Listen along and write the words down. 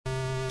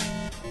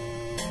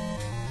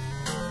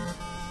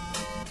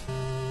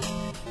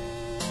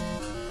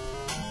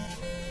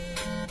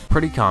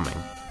Pretty calming.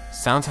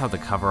 Sounds how the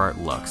cover art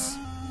looks.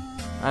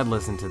 I'd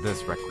listen to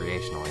this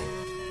recreationally.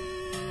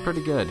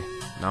 Pretty good.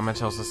 Not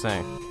much else to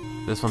say.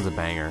 This one's a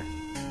banger.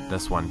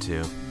 This one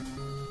too.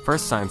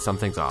 First sign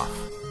something's off.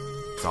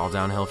 It's all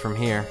downhill from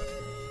here.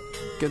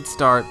 Good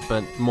start,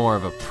 but more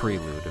of a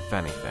prelude if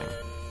anything.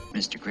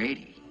 Mr.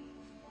 Grady,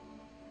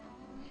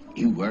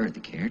 you were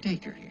the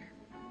caretaker here.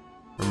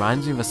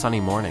 Reminds me of a sunny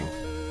morning.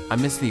 I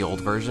miss the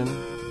old version,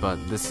 but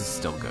this is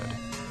still good.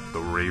 The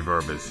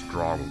reverb is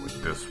strong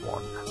with this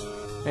one.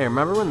 Hey,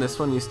 remember when this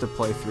one used to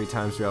play 3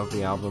 times throughout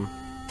the album?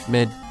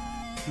 Mid,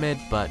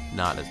 but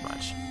not as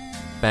much.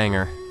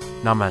 Banger.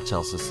 Not much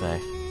else to say.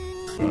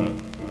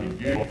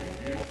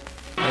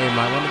 Hey,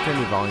 might want to turn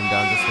your volume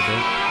down just a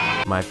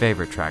bit. My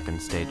favorite track in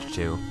stage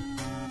 2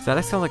 is that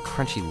I sound like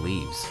crunchy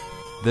leaves.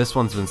 This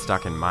one's been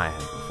stuck in my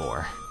head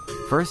before.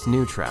 First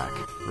new track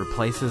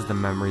replaces the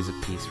Memories of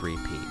Peace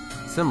repeat.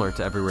 Similar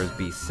to Everywhere's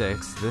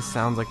B6, this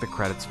sounds like the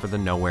credits for the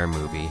Nowhere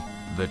movie,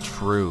 the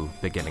true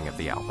beginning of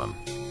the album.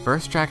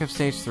 First track of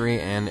stage 3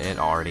 and it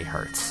already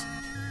hurts.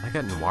 I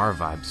got noir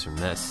vibes from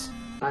this.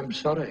 I'm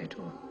sorry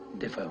to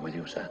differ with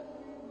you, sir.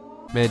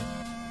 Mid.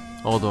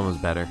 Old one was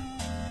better.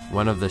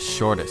 One of the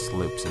shortest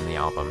loops in the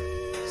album.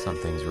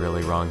 Something's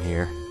really wrong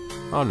here.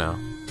 Oh no.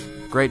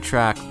 Great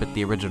track, but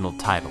the original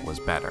title was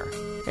better.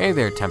 Hey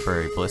there,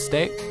 Temporary Bliss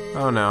State.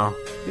 Oh no.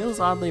 Feels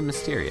oddly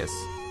mysterious.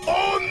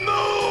 Oh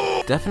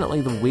no!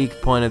 Definitely the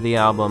weak point of the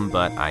album,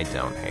 but I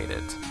don't hate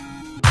it.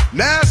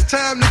 Now it's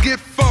time to get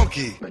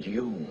funky. But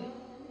you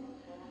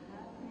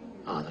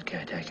are the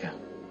caretaker.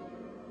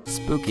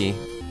 Spooky.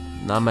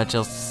 Not much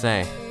else to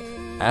say.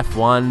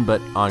 F1,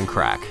 but on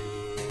crack.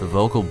 The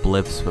vocal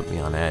blips put me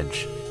on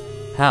edge.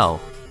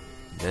 Hell,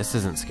 this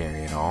isn't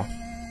scary at all.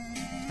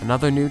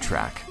 Another new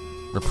track,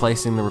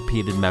 replacing the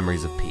repeated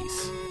Memories of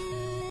Peace.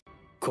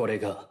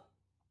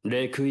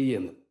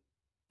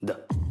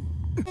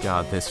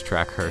 God, this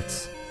track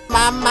hurts.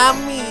 Mamma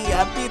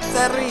mia,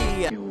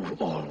 pizzeria! You've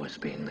always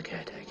been the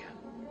caretaker.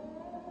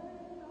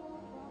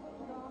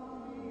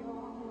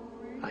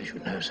 I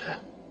should know, sir.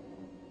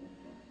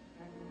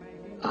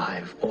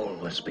 I've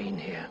always been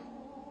here.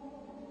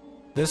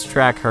 This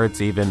track hurts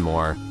even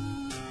more.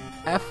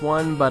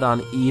 F1, but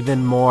on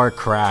even more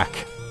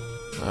crack.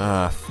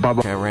 I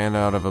ran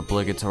out of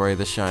obligatory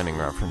The Shining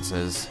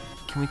references.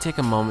 Can we take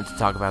a moment to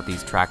talk about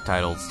these track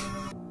titles?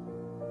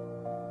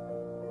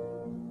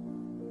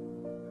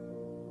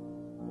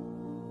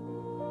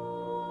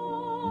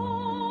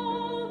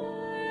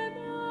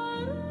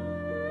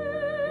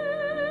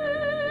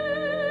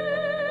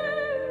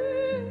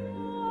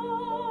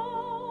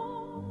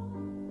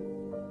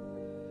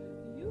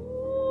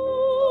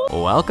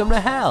 Welcome to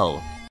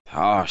Hell!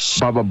 Ah,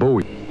 Baba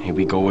Booey. Here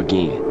we go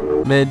again.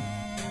 Mid,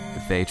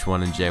 with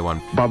H1 and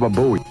J1. Baba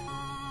Booey.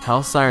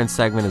 Hell Siren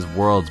segment is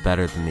worlds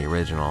better than the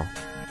original.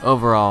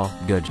 Overall,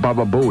 good.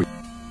 Baba Booey.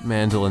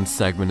 Mandolin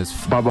segment is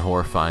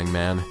horrifying,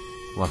 man.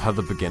 Love how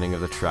the beginning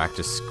of the track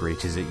just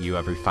screeches at you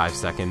every 5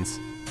 seconds.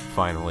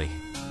 Finally.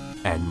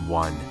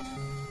 N1.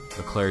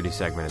 The Clarity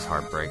segment is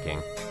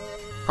heartbreaking.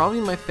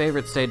 Probably my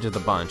favorite stage of the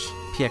bunch.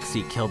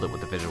 PXC killed it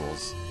with the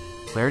visuals.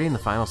 Clarity in the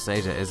final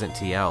stage that isn't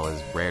TL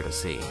is rare to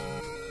see.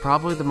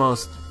 Probably the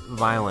most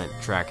violent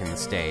track in the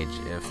stage,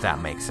 if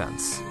that makes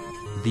sense.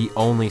 The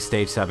only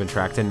Stage 7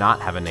 track to not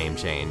have a name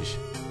change.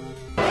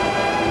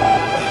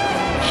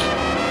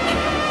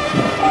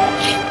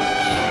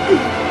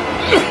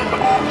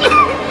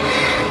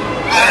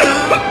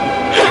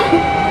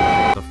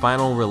 The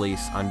final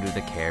release under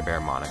the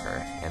Carebear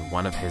moniker, and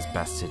one of his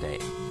best to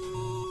date.